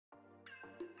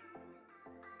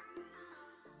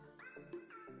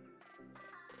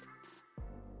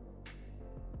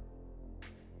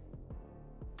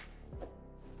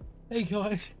Hey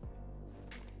guys,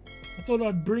 I thought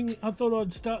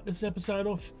I'd start this episode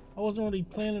off. I wasn't really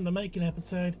planning to make an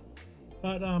episode,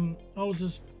 but I was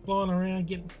just flying around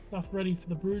getting stuff ready for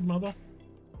the Broodmother,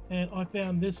 and I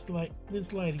found this lady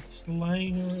just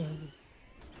laying around.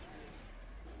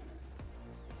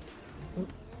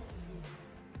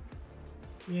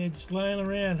 Yeah, just laying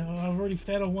around. I've already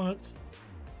fed her once.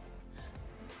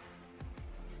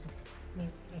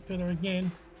 I fed her again.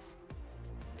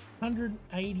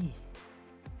 180.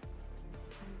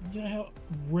 You know how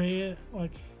rare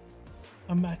like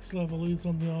a max level is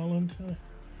on the island?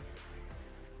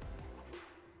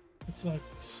 It's like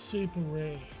super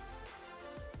rare.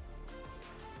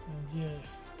 And yeah.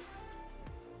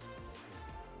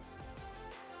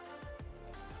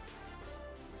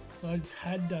 So I just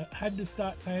had to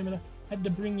start taming her. Had to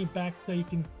bring you back so you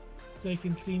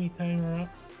can see me tame her up.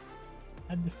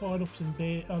 Had to fight off some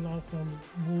some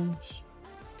wolves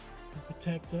to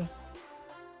protect her.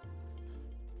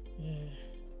 Yeah.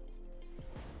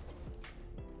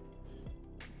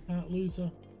 Can't lose her.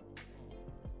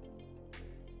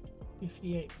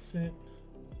 58%.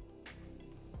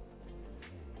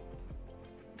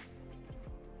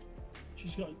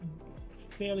 She's got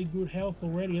fairly good health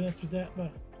already, that's without the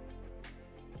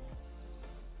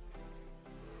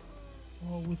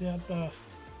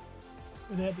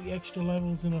without the extra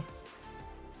levels in her.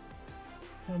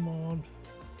 Come on.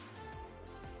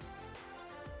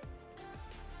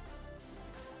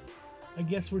 I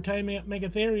guess we're taming out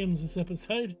megatheriums this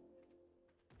episode.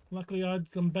 Luckily I had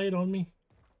some bait on me.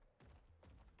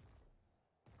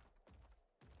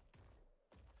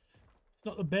 It's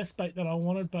not the best bait that I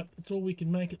wanted, but it's all we can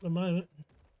make at the moment.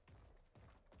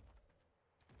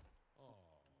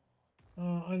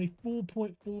 Only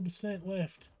 4.4%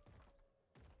 left.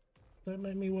 Don't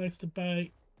make me waste a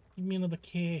bait. Give me another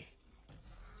care.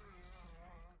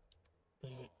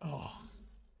 There we go. Oh,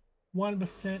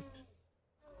 1%.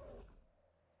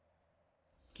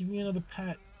 Give me another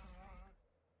pat.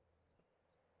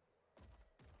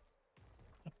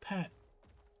 A pat.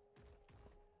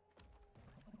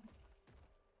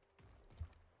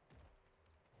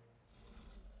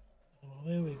 Oh,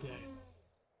 there we go.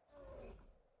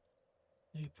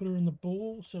 Now you put her in the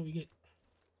ball so we get...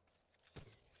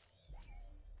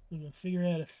 We're going to figure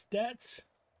out her stats.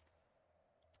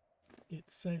 Get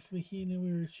safely here. Now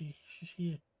where is she? She's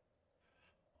here.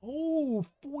 Oh,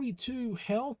 42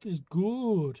 health is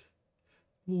good.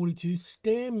 42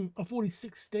 stem,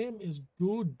 46 stem is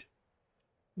good.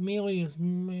 Melee is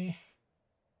meh.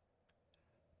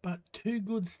 But 2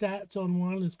 good stats on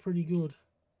one is pretty good.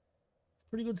 It's a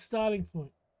pretty good starting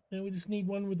point. Now we just need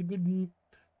one with a good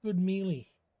melee.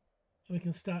 And we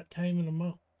can start taming them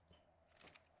up.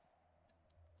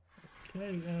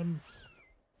 Okay,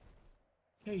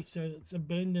 okay, so it's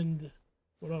abandoned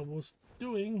what I was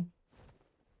doing.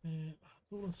 And I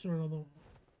thought I saw another one.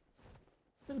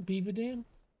 Is that a beaver dam?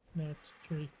 No, it's a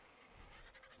tree.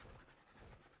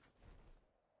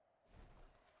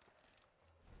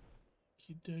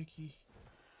 Okie dokie.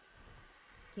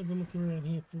 Let's have a look around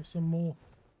here for some more.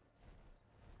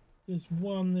 There's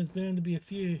one, there's bound to be a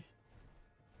few.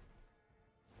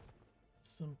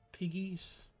 Some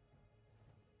piggies.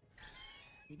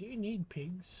 We do need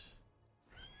pigs.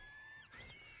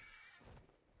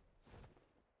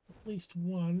 At least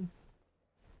one.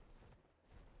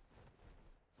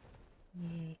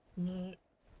 Yeah, no.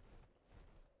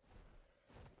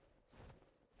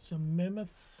 Some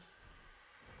mammoths.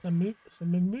 Some mammoths.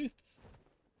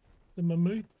 The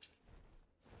mammoths.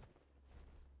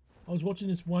 I was watching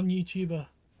this one YouTuber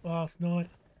last night,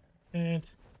 and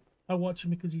I watch him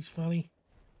because he's funny,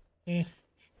 and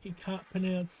he can't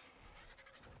pronounce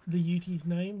the Uti's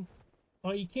name. Oh,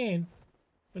 he can,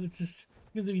 but it's just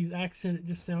because of his accent. It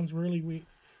just sounds really weird.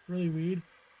 Really weird.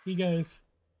 He goes,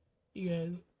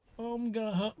 I'm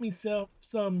gonna hunt myself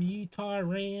some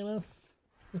Utyrannus.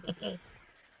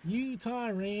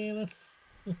 Utyrannus.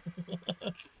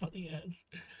 That's funny as.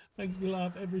 Makes me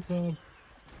laugh every time.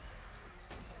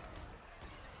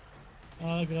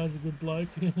 Ah, guy's a good bloke.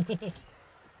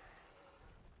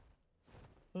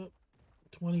 Oh,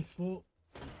 24.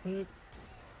 Oh.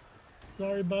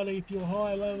 Sorry, buddy, if you're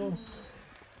high level.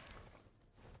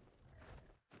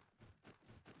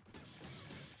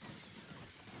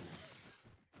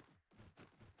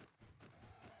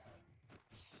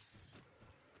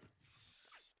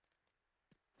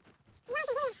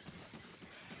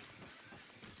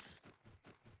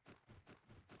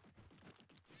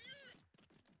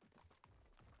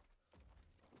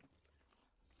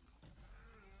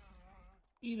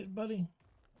 Eat it, buddy.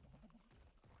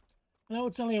 I know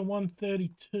it's only a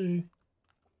 132,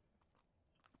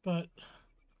 but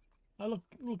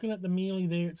Looking at the melee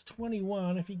there, it's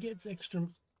 21. If he gets extra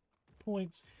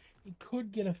points, he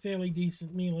could get a fairly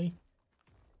decent melee.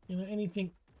 You know,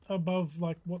 anything above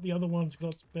like what the other ones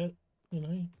got's bet, you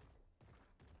know,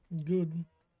 good.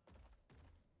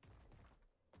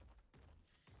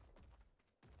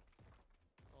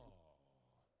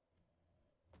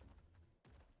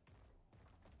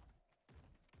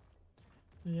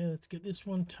 Yeah, let's get this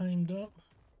one tamed up.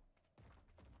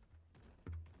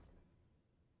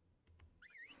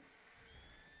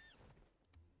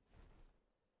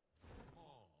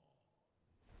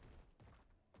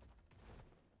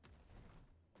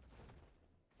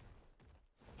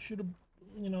 Should have,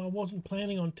 you know, I wasn't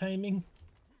planning on taming,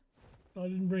 so I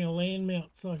didn't bring a land mount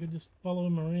so I could just follow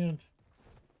him around.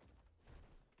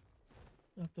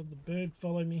 After the bird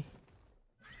follow me.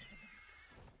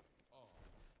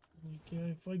 There we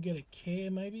go. If I get a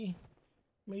care, maybe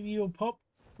he'll pop.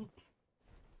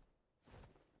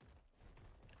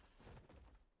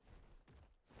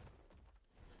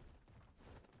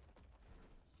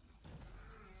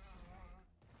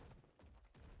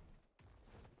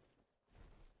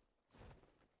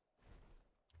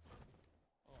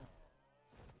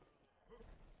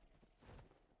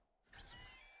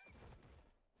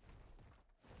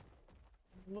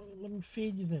 Let me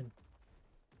feed you then.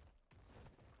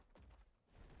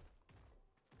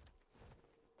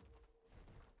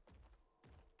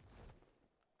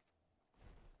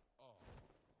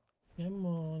 Come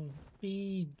on,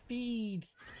 feed,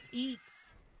 eat.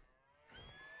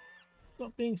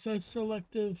 Stop being so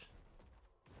selective.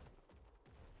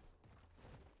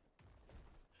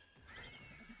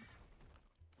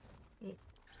 Oh,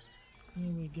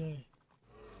 here we go.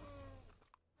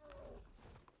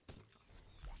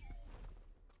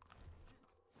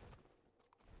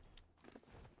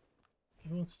 Okay,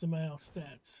 what's the male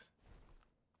stats?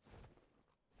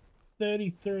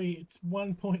 33. It's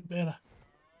 1 point better.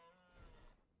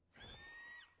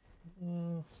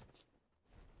 Oh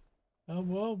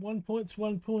well, 1 point's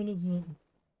 1 point, isn't it?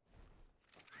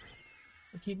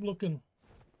 I keep looking.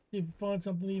 See if I find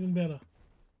something even better.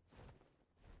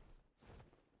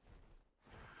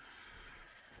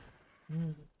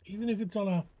 Even if it's on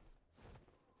a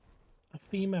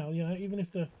female, you know, even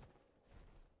if the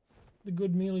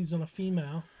good melee's on a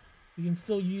female, you can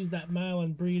still use that male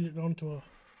and breed it onto a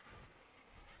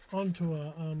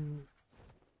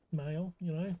male,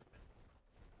 you know.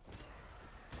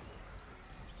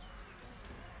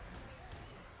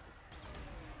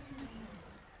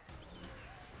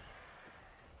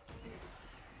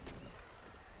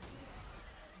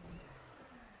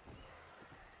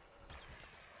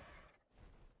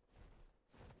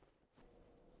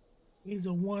 Here's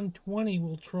a 120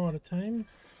 we'll try to tame.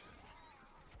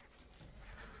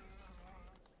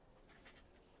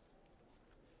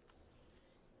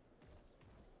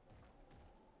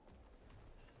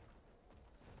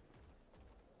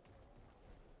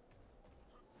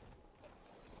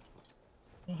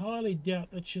 I highly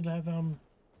doubt that should have any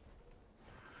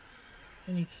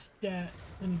good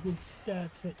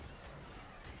stats, but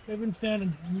we haven't found a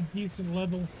decent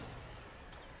level.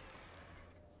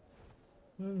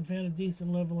 We haven't found a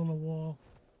decent level in a while.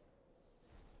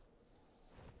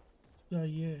 So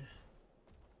yeah.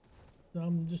 So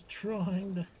I'm just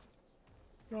trying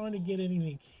to get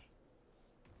anything.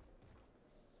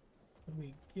 There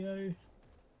we go.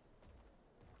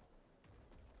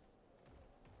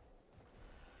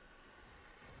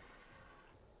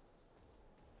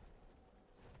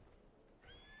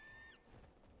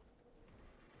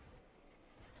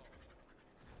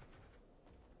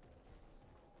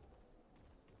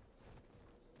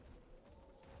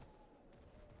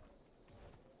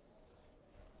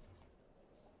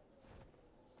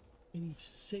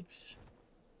 Six.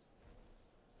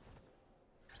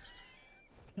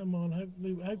 Come on,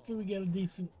 hopefully we get a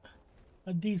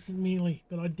decent melee,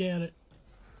 but I doubt it.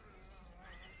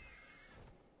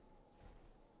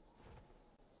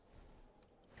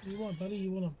 You want, buddy?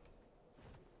 You want to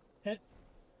pet?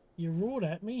 You roared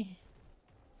at me.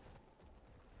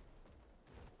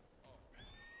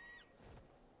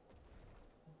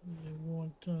 You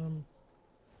want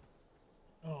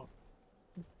oh,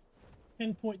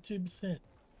 10.2%.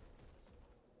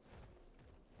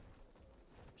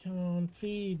 Come on,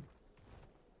 feed.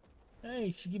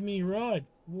 Hey, she give me a ride.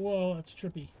 Whoa, that's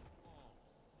trippy.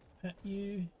 Pat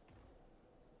you.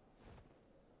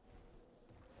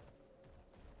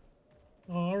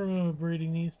 Oh, I remember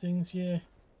breeding these things, yeah.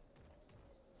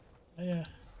 Yeah.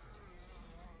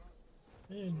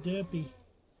 They're derpy.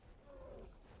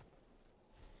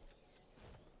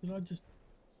 Did I just...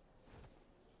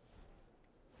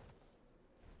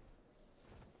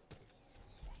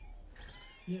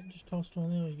 Yep, just tossed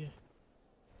one. There we go.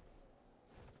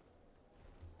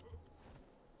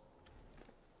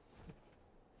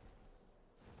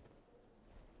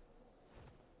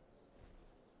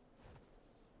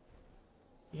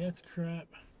 Yeah, it's crap.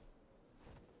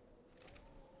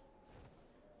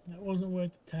 That wasn't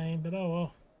worth the tame, but oh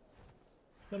well.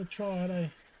 Gotta try it, eh?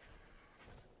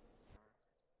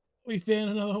 We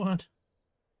found another one.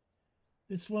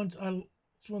 This one's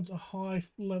a high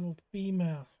level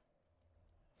female.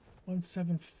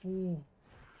 174.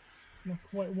 Not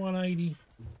quite 180.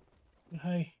 But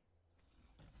hey,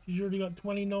 she's already got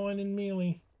 29 in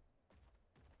melee.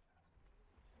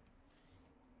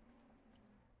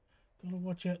 Gotta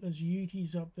watch out those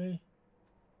Uties up there.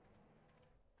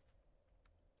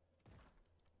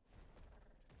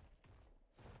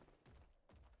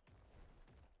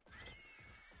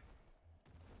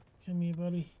 Come here,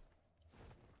 buddy.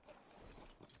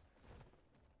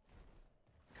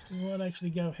 We might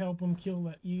actually go help him kill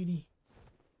that Utie.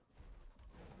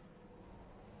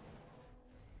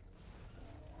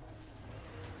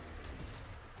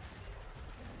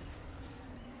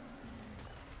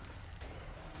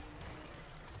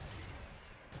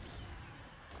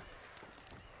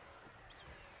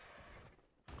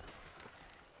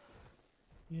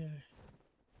 Yeah.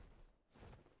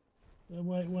 That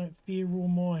way it won't fear all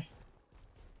my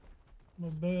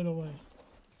bird away.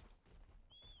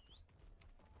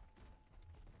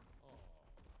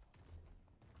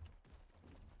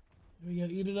 There we go,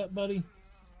 eat it up, buddy.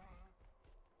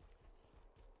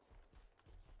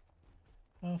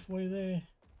 Halfway there.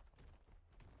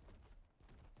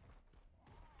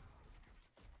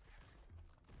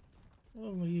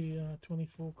 Lovely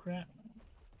 24 crap.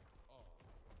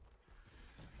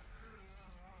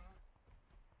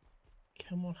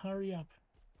 Come on, hurry up.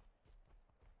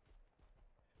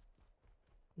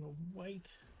 We'll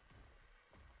wait.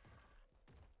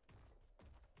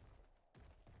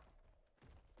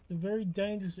 It's a very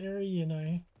dangerous area, you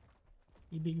know,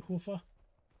 you big hoofer.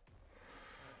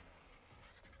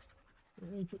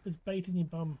 Let me put this bait in your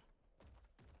bum.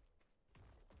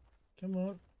 Come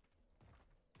on.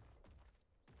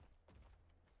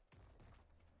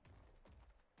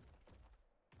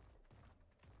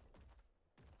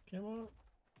 Come on.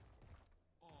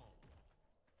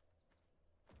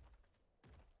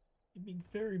 Your big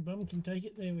furry bum can take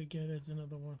it. There we go, there's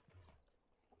another one.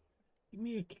 Give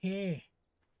me a care.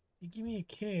 You give me a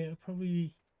care, I'll probably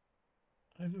be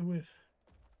over with.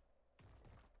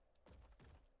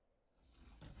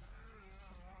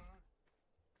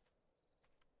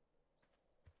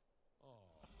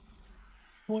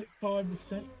 Oh.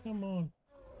 0.5%, come on.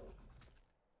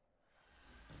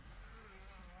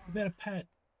 What about a pat?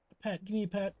 A pat, give me a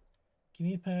pat. Give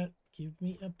me a pat. Give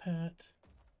me a pat.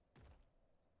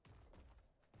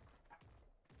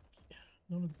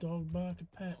 Not a dog bark, a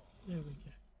pat. There we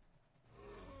go.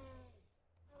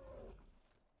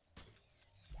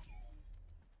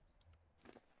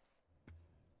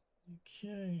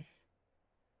 Okay.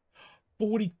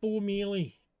 44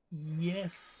 melee.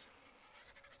 Yes.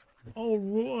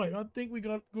 Alright, I think we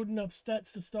got good enough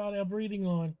stats to start our breeding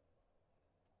line.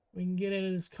 We can get out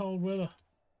of this cold weather.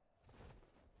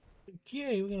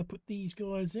 Okay, we're going to put these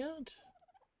guys out.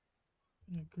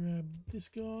 I'm going to grab this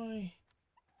guy.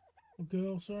 Or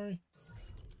girl, sorry.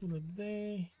 Put it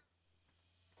there.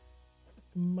 Put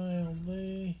the male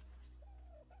there.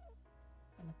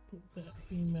 I'll put that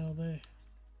female there.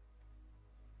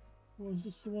 Was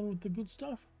this the one with the good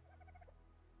stuff?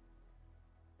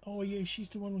 Oh yeah, she's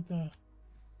the one with the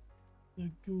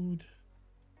good.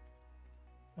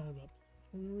 Hold up.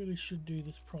 We really should do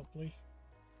this properly.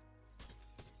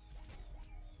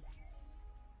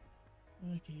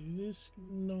 Okay, this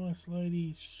nice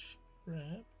lady's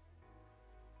crap.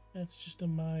 That's just a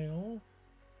male.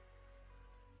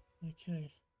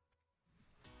 Okay.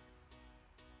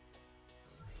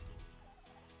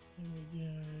 There we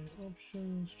go.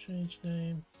 Options, change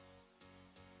name.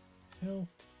 Health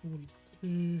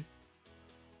 42.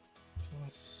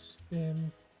 Plus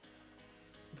STEM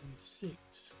 46.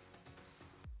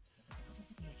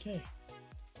 Okay.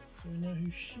 So we know who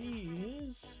she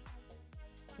is.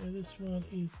 So this one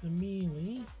is the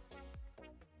melee.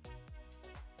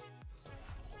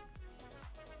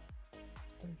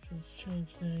 Options,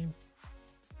 change name.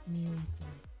 Melee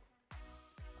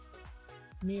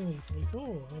 3. Melee 3.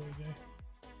 Oh, there we go.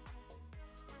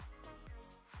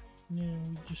 Now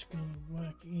we're just going to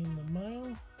whack in the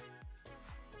male.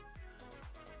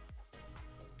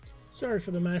 Sorry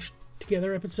for the mashed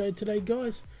together episode today,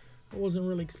 guys. I wasn't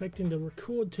really expecting to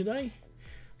record today.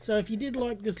 So if you did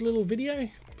like this little video,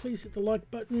 please hit the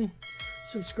like button.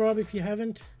 Subscribe if you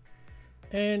haven't.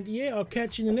 And yeah, I'll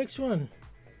catch you in the next one.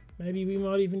 Maybe we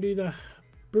might even do the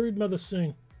Broodmother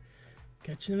soon.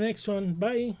 Catch you in the next one.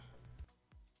 Bye.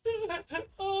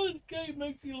 Oh, this game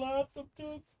makes you laugh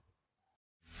sometimes.